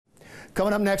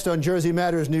Coming up next on Jersey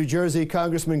Matters, New Jersey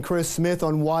Congressman Chris Smith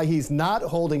on why he's not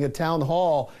holding a town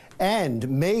hall and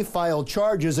may file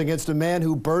charges against a man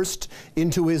who burst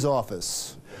into his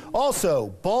office. Also,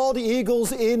 bald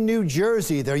eagles in New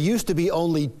Jersey. There used to be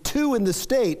only 2 in the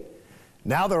state.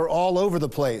 Now they're all over the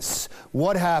place.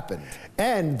 What happened?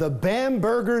 And the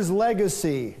Bamberger's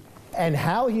legacy and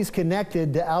how he's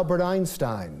connected to Albert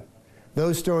Einstein.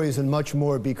 Those stories and much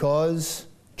more because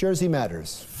Jersey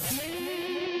Matters.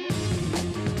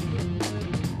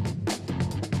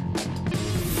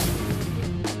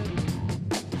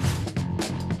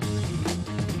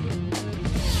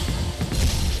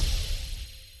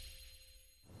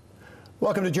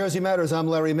 Welcome to Jersey Matters. I'm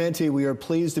Larry Menti. We are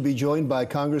pleased to be joined by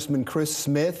Congressman Chris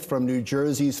Smith from New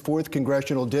Jersey's 4th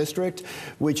Congressional District,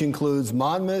 which includes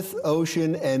Monmouth,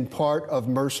 Ocean, and part of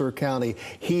Mercer County.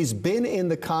 He's been in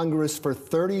the Congress for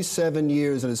 37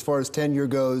 years, and as far as tenure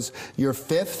goes, you're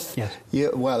 5th? Yes. Yeah,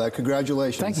 wow,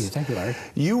 congratulations. Thank you, Larry.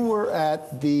 You were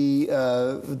at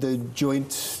the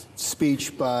joint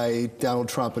speech by Donald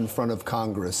Trump in front of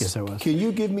Congress. Yes, I was. Can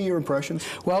you give me your impressions?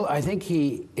 Well, I think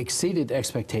he exceeded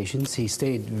expectations. He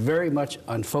stayed very much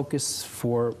on focus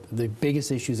for the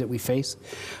biggest issues that we face,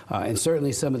 and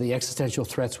certainly some of the existential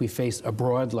threats we face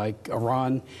abroad, like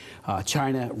Iran,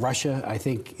 China, Russia. I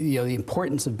think the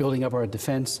importance of building up our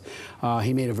defense.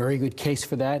 He made a very good case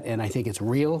for that, and I think it's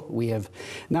real. We have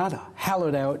not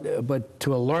hollowed out, but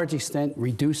to a large extent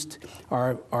reduced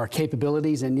our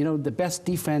capabilities. And the best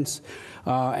defense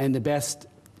and the best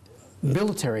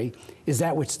military is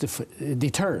that which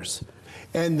deters.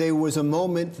 And there was a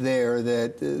moment there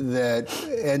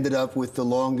that ended up with the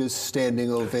longest standing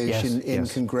ovation in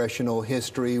congressional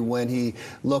history when he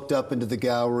looked up into the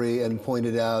gallery and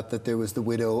pointed out that there was the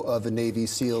widow of a Navy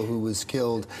SEAL who was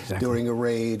killed during a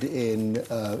raid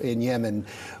in Yemen.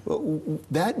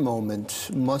 That moment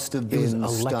must have been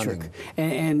stunning.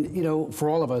 And for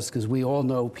all of us, because we all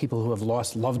know people who have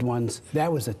lost loved ones,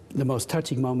 that was the most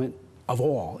touching moment of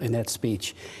all in that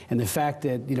speech. And the fact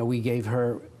that we gave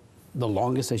her the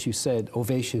longest, as you said,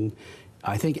 ovation,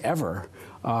 I think, ever,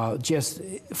 just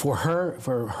for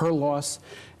her loss,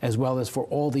 as well as for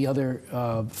all the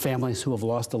other families who have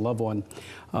lost a loved one.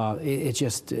 It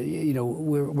just,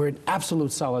 we're in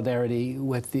absolute solidarity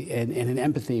with and in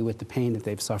empathy with the pain that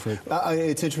they've suffered.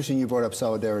 It's interesting you brought up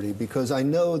solidarity, because I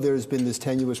know there's been this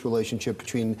tenuous relationship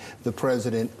between the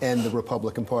president and the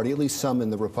Republican Party, at least some in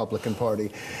the Republican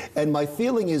Party. And my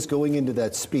feeling is, going into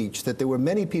that speech, that there were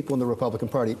many people in the Republican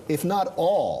Party, if not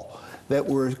all, that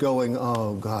were going,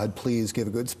 oh, God, please give a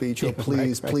good speech, or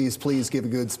please, please give a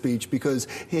good speech, because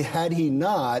had he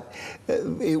not,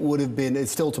 it would have been,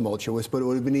 it's still tumultuous, but it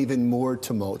would have been even more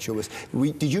tumultuous.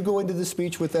 Did you go into the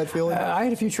speech with that feeling? I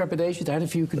had a few trepidations. I had a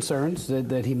few concerns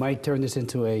that he might turn this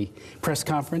into a press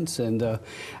conference. And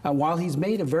while he's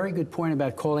made a very good point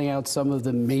about calling out some of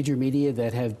the major media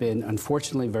that have been,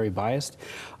 unfortunately, very biased,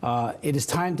 it is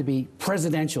time to be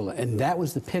presidential. And that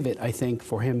was the pivot, I think,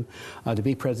 for him to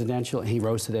be presidential. He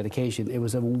rose to that occasion. It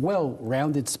was a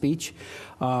well-rounded speech,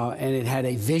 and it had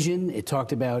a vision. It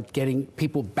talked about getting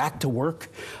people back to work.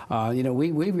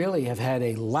 We really have had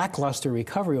a lackluster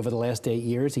recovery over the last 8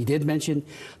 years. He did mention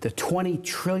the $20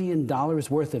 trillion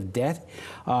worth of debt,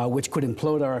 which could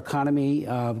implode our economy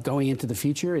going into the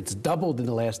future. It's doubled in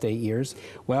the last 8 years.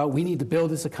 Well, we need to build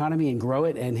this economy and grow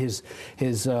it. And his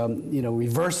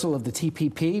reversal of the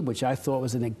TPP, which I thought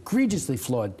was an egregiously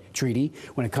flawed treaty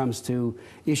when it comes to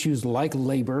issues like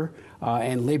labor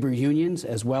and labor unions,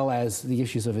 as well as the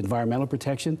issues of environmental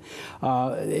protection.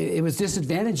 It was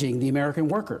disadvantaging the American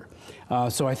worker.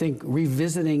 So I think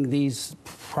revisiting these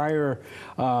prior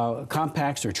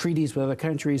compacts or treaties with other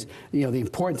countries, the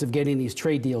importance of getting these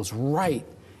trade deals right,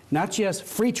 not just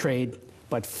free trade,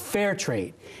 but fair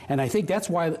trade. And I think that's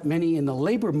why many in the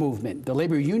labor movement, the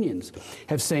labor unions,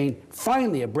 have saying,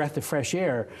 finally, a breath of fresh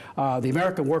air, the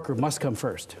American worker must come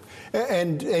first.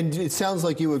 And it sounds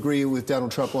like you agree with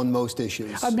Donald Trump on most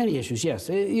issues. On many issues, yes.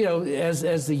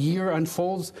 As the year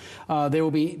unfolds, there will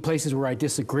be places where I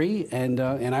disagree, and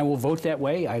I will vote that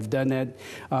way. I've done that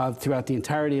throughout the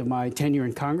entirety of my tenure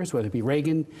in Congress, whether it be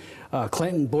Reagan,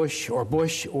 Clinton, Bush,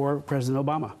 or President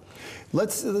Obama.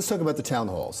 Let's talk about the town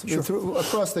halls. Sure.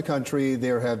 Across the country,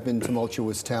 there have been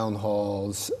tumultuous town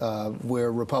halls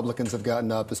where Republicans have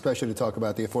gotten up, especially to talk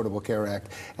about the Affordable Care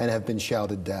Act, and have been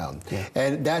shouted down. Yeah.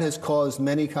 And that has caused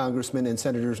many congressmen and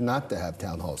senators not to have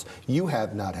town halls. You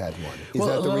have not had one. Is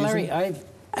that the reason? Larry, I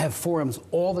have forums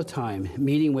all the time,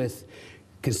 meeting with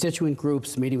constituent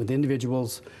groups, meeting with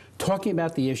individuals, talking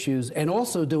about the issues, and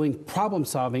also doing problem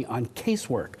solving on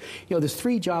casework. There's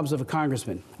 3 jobs of a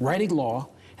congressman: writing law,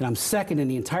 and I'm second in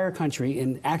the entire country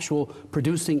in actual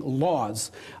producing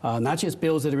laws, not just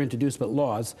bills that are introduced, but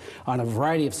laws on a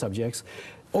variety of subjects.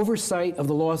 Oversight of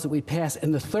the laws that we pass.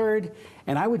 And the third,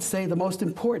 and I would say the most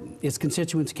important, is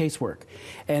constituents casework.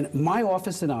 And my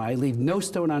office and I leave no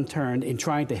stone unturned in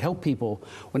trying to help people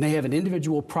when they have an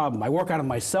individual problem. I work on it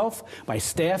myself. My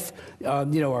staff,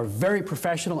 are very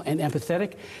professional and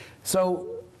empathetic. So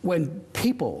when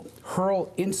people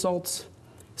hurl insults,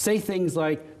 say things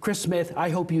like, Chris Smith, I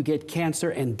hope you get cancer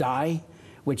and die,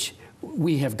 which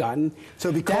we have gotten.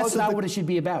 So that's not what it should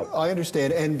be about. I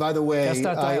understand. And by the way,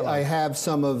 I have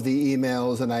some of the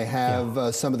emails and I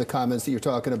have some of the comments that you're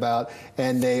talking about,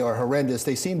 and they are horrendous.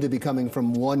 They seem to be coming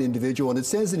from one individual. And it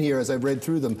says in here, as I've read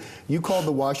through them, you called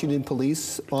the Washington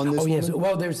police on this? Oh, yes.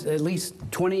 Well, there's at least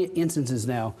 20 instances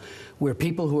now where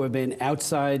people who have been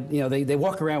outside, they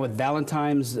walk around with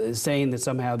Valentines saying that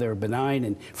somehow they're benign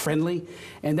and friendly.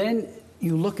 And then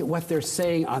you look at what they're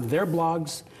saying on their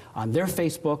blogs, on their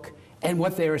Facebook, and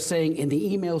what they are saying in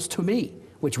the emails to me,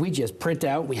 which we just print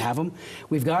out, we have them.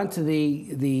 We've gone to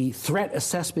the threat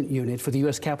assessment unit for the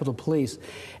U.S. Capitol Police,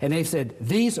 and they've said,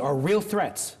 these are real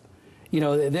threats.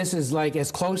 This is like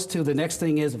as close to the next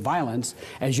thing is violence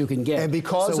as you can get. And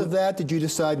because of that, did you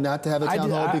decide not to have a town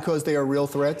hall because they are real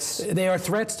threats? They are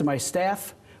threats to my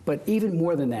staff, but even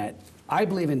more than that, I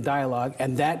believe in dialogue,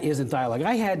 and that isn't dialogue.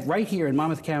 I had right here in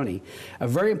Monmouth County a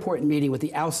very important meeting with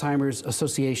the Alzheimer's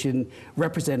Association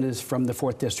representatives from the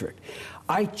 4th District.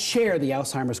 I chair the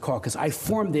Alzheimer's Caucus. I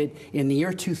formed it in the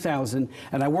year 2000,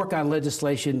 and I work on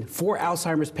legislation for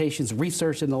Alzheimer's patients,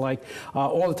 research and the like,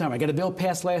 all the time. I got a bill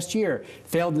passed last year,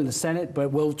 failed in the Senate,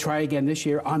 but we'll try again this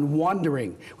year, on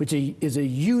wandering, which is a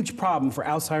huge problem for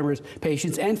Alzheimer's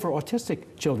patients and for autistic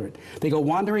children. They go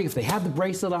wandering if they have the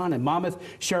bracelet on, and Monmouth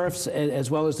sheriffs, as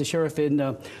well as the sheriff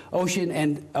in Ocean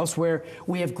and elsewhere,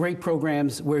 we have great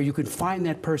programs where you can find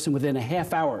that person within a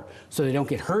half hour so they don't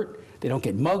get hurt, they don't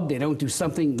get mugged, they don't do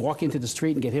something, walk into the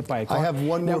street and get hit by a car. I have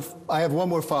one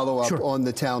more follow-up on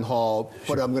the town hall,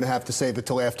 but I'm going to have to save it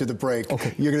till after the break.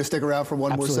 Okay. You're going to stick around for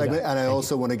one more segment, and I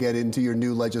also want to get into your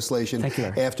new legislation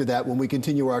after that when we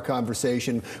continue our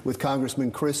conversation with Congressman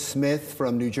Chris Smith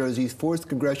from New Jersey's 4th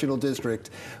Congressional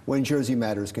District when Jersey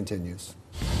Matters continues.